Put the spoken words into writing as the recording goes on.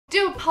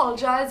Do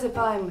apologise if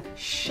I'm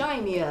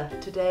shinier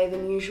today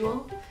than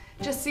usual.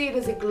 Just see it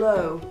as a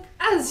glow.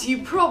 As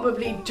you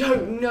probably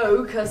don't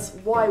know, because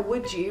why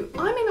would you?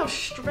 I'm in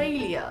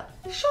Australia.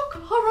 Shock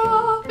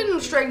horror! Been in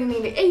Australia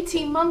nearly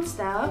 18 months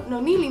now. No,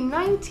 nearly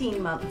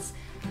 19 months.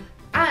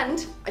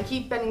 And I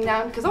keep bending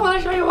down because I want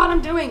to show you what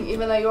I'm doing,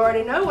 even though you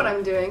already know what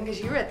I'm doing because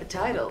you read the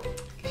title.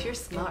 Because you're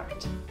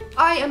smart.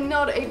 I am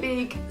not a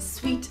big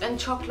sweet and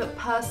chocolate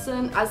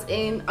person, as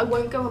in I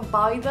won't go and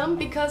buy them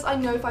because I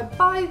know if I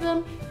buy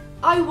them,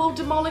 I will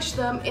demolish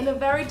them in a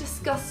very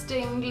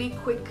disgustingly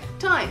quick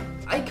time.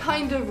 I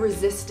kind of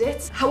resist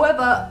it.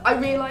 However, I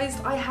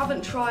realised I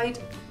haven't tried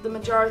the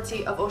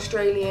majority of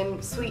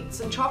Australian sweets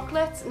and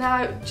chocolates.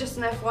 Now, just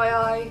an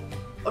FYI,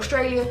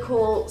 Australia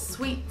call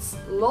sweets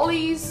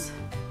lollies.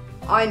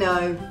 I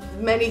know,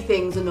 many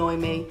things annoy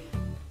me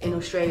in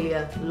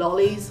Australia.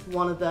 Lollies,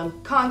 one of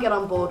them. Can't get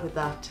on board with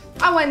that.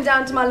 I went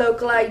down to my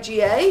local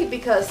IGA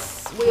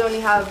because we only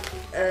have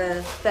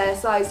a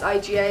fair-sized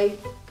IGA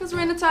because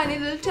we're in a tiny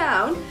little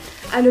town,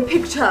 and I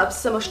picked up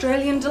some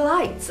Australian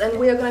delights and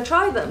we are going to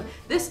try them.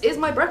 This is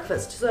my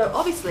breakfast, so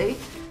obviously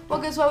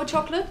what goes well with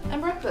chocolate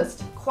and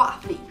breakfast?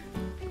 Coffee.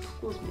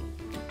 Excuse me.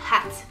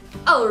 Hat.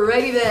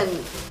 Alrighty then.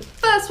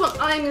 The first one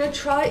I'm going to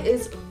try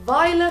is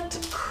Violet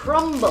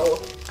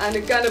Crumble, and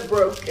it kind of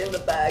broke in the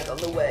bag on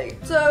the way.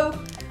 So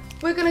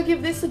we're going to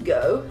give this a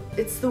go.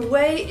 It's the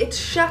way it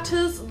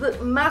shatters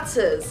that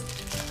matters.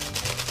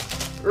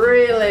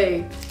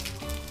 Really.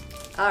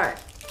 Alright.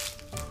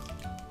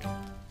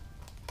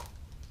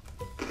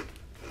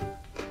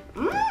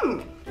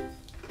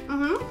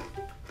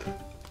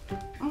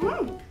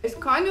 It's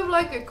kind of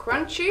like a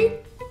crunchy,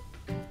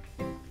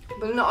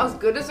 but not as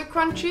good as a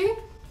crunchy,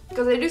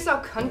 because they do sell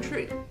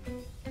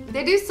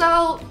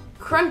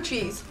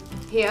crunchies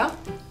here,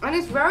 and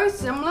it's very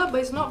similar, but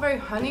it's not very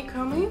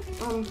honeycomby.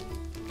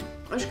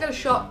 I just got a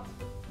shot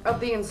of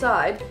the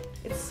inside.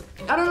 It's,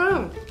 I don't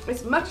know,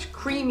 it's much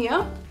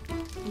creamier,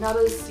 not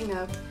as, you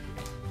know,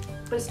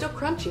 but it's still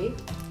crunchy.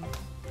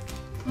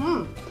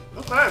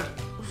 Okay,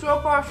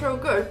 so far so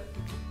good.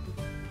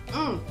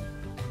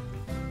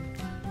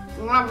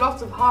 When I have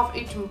lots of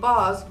half-eaten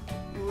bars,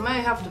 you may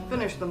have to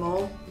finish them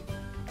all.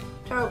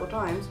 Terrible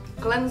times.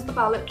 Cleanse the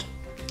palate.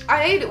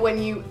 I hate it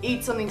when you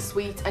eat something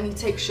sweet and you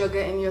take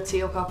sugar in your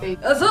tea or coffee.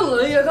 And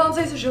suddenly you can't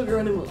taste the sugar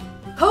anymore.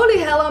 Holy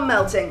hell, I'm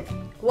melting.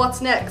 What's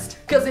next?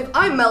 Because if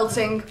I'm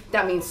melting,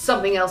 that means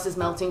something else is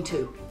melting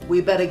too. We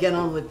better get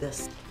on with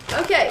this.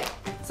 Okay,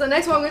 so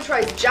next one I'm going to try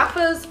is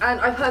Jaffas, and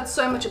I've heard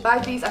so much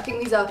about these. I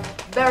think these are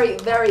very,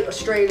 very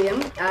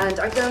Australian, and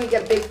I can only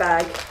get a big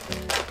bag.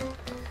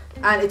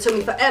 And it took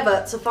me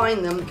forever to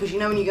find them, because you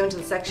know when you go into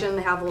the section,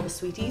 they have all the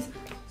sweeties.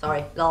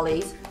 Sorry,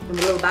 lollies. In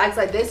the little bags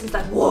like this, it's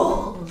like,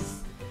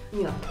 walls.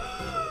 You know.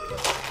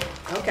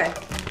 Okay.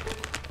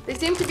 They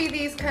seem to be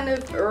these kind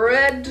of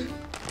red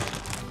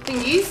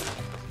thingies.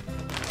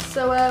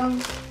 So,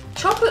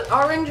 chocolate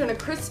orange and a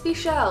crispy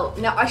shell.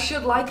 Now, I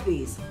should like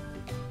these.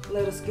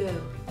 Let us go.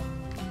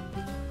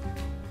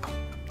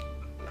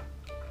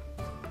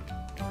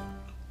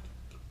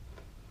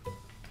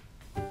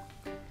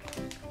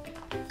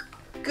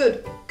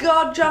 Good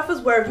God,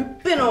 Jaffas, where have you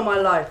been all my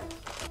life?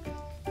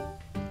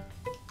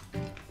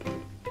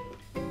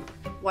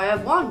 Why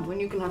have one when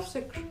you can have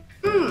 6?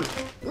 They're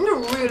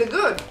really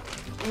good.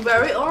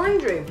 Very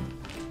orangey.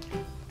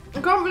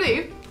 I can't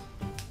believe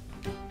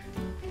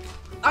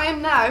I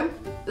am now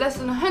less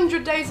than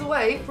 100 days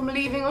away from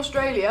leaving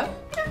Australia,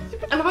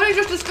 and I've only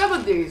just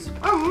discovered these.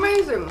 Oh,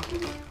 amazing.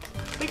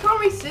 We can't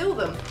reseal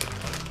them.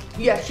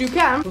 Yes, you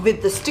can,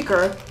 with the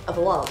sticker of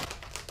love.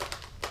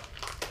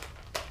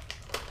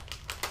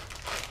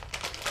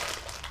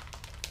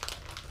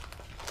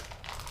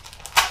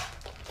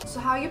 So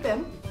how you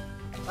been?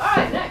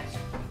 Alright, next.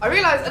 I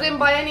realised I didn't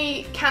buy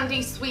any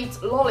candy sweet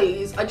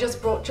lollies, I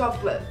just brought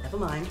chocolate. Never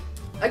mind.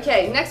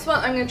 Okay, next one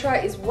I'm going to try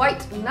is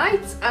White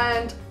Night,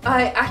 and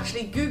I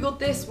actually googled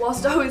this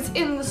whilst I was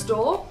in the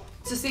store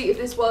to see if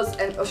this was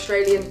an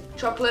Australian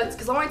chocolate,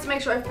 because I wanted to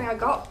make sure everything I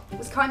got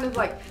was kind of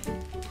like,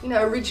 you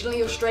know,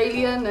 originally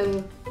Australian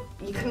and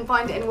you couldn't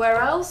find it anywhere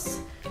else.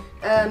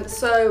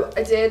 So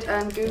I did,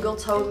 and Google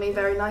told me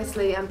very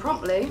nicely and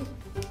promptly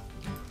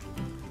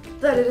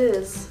that it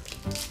is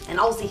an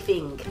Aussie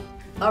thing.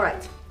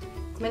 Alright,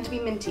 it's meant to be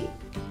minty.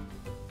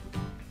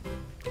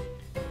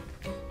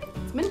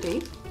 It's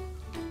minty.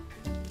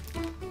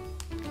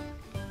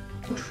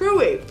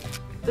 Chewy.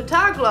 The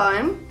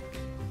tagline,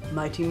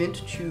 Mighty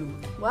Mint Chew.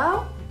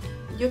 Well,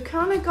 you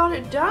kind of got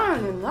it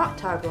down in that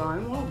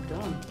tagline. Well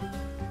done.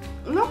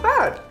 Not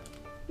bad.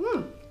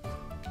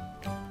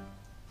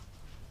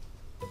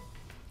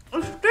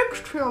 It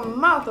sticks to your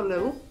mouth a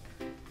little.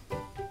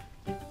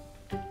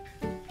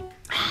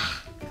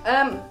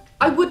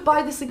 I would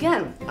buy this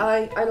again.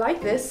 I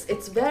like this.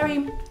 It's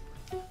very...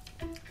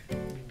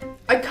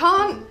 I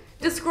can't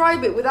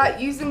describe it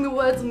without using the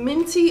words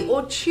minty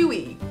or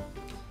chewy.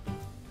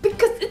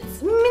 Because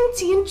it's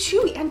minty and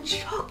chewy and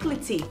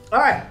chocolatey.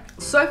 Alright,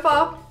 so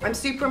far I'm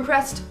super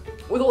impressed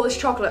with all this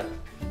chocolate.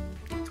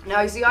 Now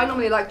you see, I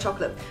normally like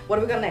chocolate. What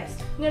have we got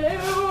next?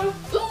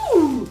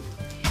 Ooh!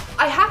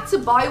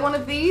 buy one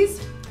of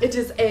these. It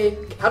is a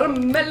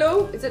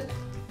caramello, is it?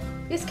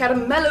 Yes,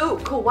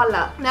 caramello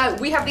koala. Now,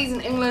 we have these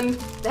in England.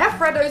 They have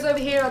Freddos over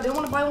here. I didn't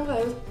want to buy one of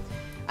those.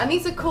 And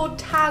these are called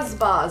Taz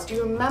bars. Do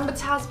you remember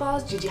Taz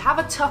bars? Did you have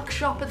a tuck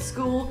shop at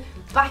school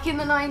back in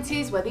the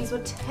 90s where these were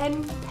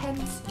 10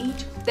 pence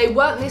each? They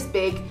weren't this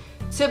big.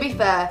 To be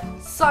fair,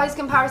 size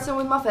comparison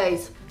with my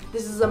face,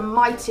 this is a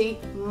mighty,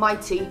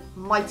 mighty,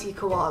 mighty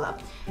koala.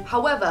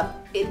 However,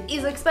 it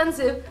is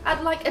expensive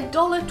at like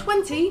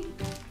 $1.20,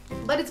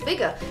 but it's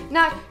bigger.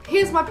 Now,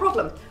 here's my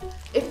problem.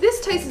 If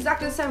this tastes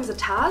exactly the same as a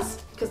Taz,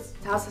 because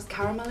Taz has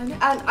caramel in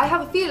it, and I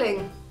have a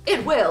feeling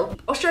it will,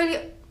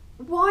 Australia,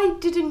 why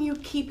didn't you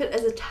keep it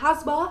as a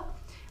Taz bar?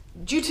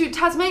 Due to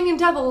Tasmanian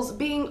devils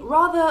being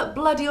rather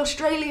bloody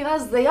Australian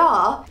as they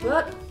are,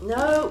 but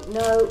no,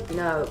 no,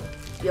 no.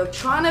 You're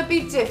trying to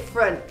be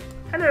different.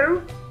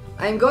 Hello.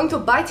 I'm going to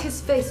bite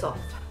his face off.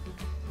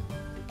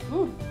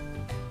 I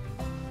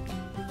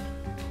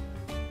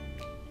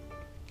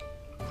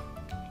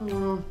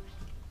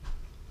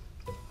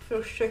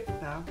feel sick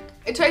now.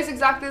 It tastes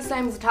exactly the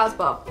same as the Taz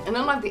bar, and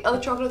unlike the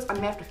other chocolates, I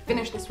may have to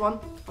finish this one,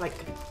 like,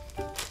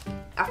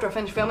 after I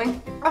finish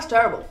filming. That's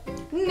terrible.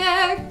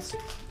 Next!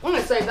 I'm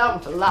gonna save that one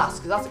for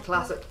last, because that's a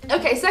classic.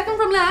 Okay, second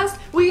from last,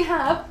 we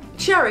have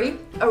Cherry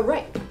a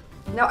Rape.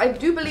 Now, I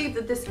do believe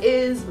that this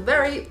is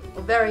very,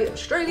 very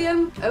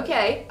Australian.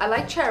 Okay, I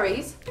like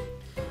cherries.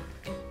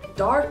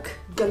 Dark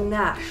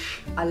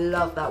ganache. I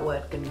love that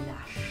word,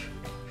 ganache.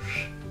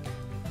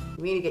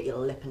 You need to get your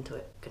lip into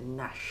it,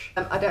 ganache.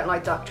 I don't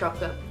like dark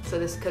chocolate, so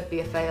this could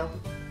be a fail.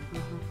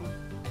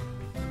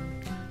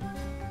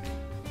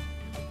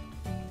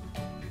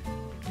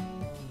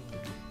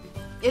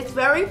 It's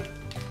very,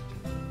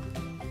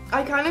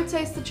 I kind of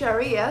taste the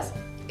cherry, yes.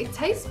 It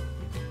tastes,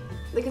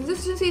 the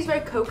consistency is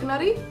very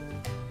coconutty,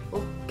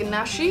 or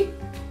ganache,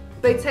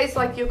 but it tastes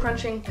like you're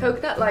crunching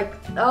coconut, like,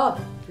 oh,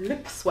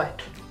 lip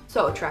sweat.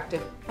 So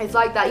attractive. It's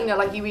like that, you know,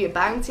 like you eat a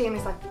Bounty and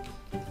it's like,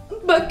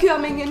 but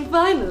coming in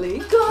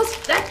finally, cause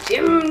the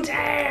Tim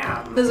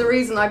Tam. There's a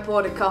reason I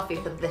poured a coffee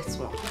for this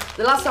one.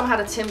 The last time I had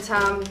a Tim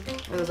Tam,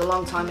 it was a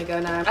long time ago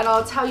now, and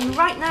I'll tell you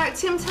right now,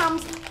 Tim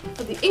Tams,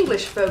 for the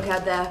English folk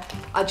out there,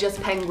 are just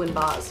penguin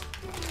bars,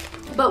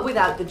 but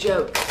without the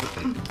joke.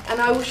 And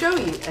I will show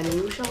you, and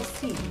you shall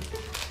see.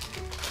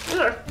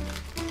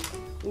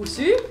 We'll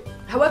see.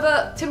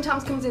 However, Tim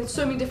Tams comes in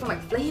so many different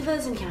like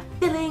flavors and kind of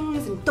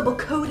fillings and double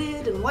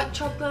coated and white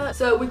chocolate.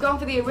 So we've gone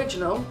for the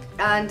original,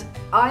 and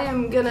I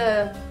am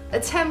gonna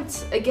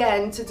attempt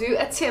again to do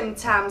a Tim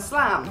Tam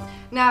Slam.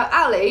 Now,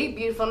 Ali,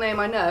 beautiful name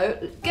I know,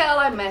 girl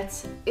I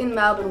met in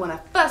Melbourne when I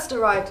first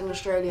arrived in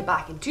Australia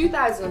back in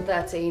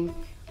 2013,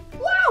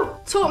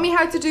 wow, taught me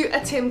how to do a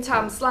Tim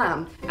Tam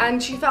Slam,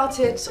 and she felt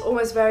it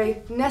almost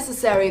very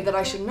necessary that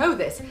I should know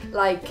this,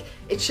 like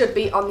it should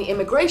be on the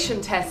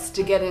immigration test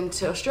to get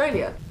into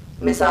Australia.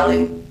 Miss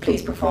Ali,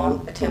 please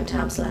perform a Tim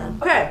Tam Slam.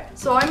 Okay,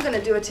 so I'm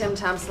gonna do a Tim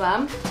Tam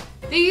Slam.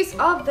 These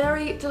are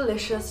very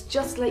delicious,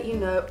 just to let you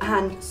know,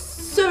 and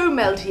so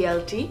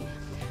melty-elty.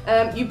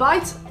 You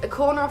bite a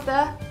corner off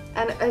there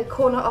and a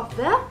corner off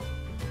there.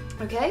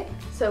 Okay,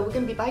 so we're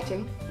gonna be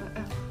biting.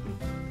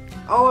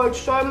 Oh,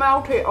 it's so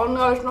melty. Oh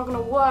no, it's not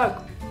gonna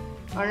work.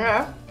 I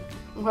know.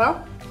 Okay.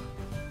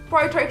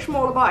 Probably take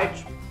smaller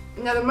bites.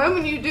 Now, the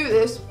moment you do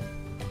this,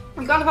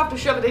 you kind of have to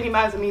shove it in your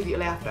mouth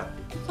immediately after.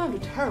 It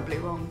sounded terribly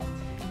wrong.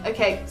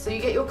 Okay, so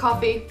you get your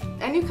coffee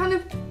and you kind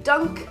of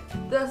dunk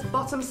the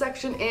bottom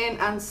section in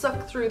and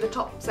suck through the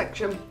top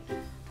section.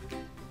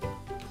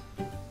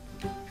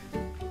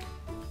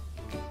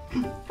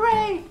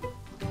 Hooray!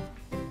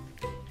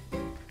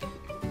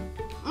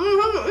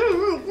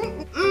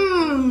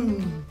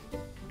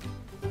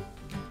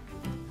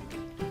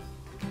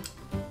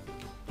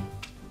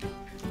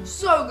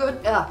 So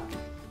good.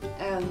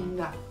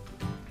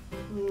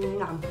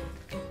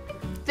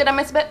 Did I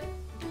miss a bit?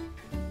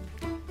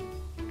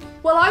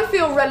 Well, I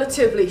feel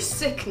relatively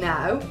sick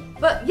now,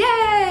 but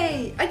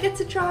yay! I get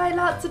to try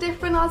lots of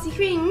different Aussie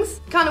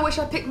things. Kind of wish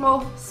I picked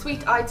more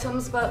sweet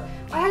items, but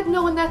I had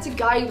no one there to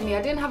guide me.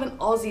 I didn't have an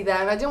Aussie there,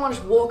 and I didn't want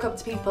to just walk up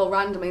to people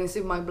randomly in the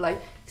supermarket and be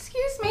like,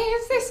 excuse me,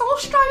 is this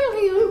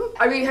Australian?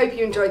 I really hope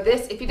you enjoyed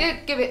this. If you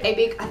did, give it a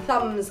big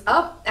thumbs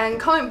up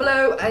and comment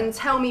below and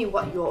tell me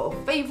what your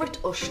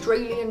favourite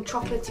Australian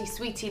chocolatey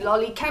sweetie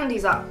lolly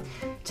candies are.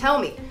 Tell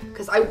me,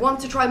 because I want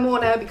to try more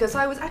now because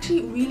I was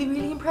actually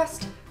really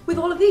impressed with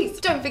all of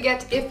these. Don't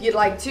forget, if you'd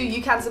like to,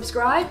 you can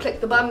subscribe,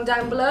 click the button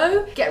down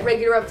below, get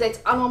regular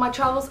updates on all my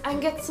travels and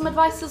get some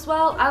advice as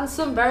well, and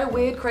some very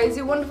weird,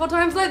 crazy, wonderful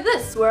times like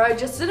this, where I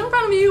just sit in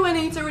front of you and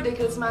eat a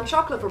ridiculous amount of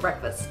chocolate for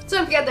breakfast.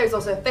 Don't forget, there's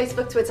also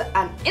Facebook, Twitter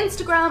and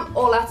Instagram,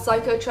 all at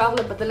Psycho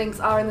Traveller, but the links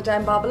are in the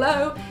down bar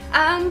below,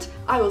 and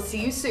I will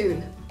see you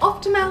soon.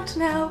 Off to Mount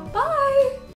now, bye!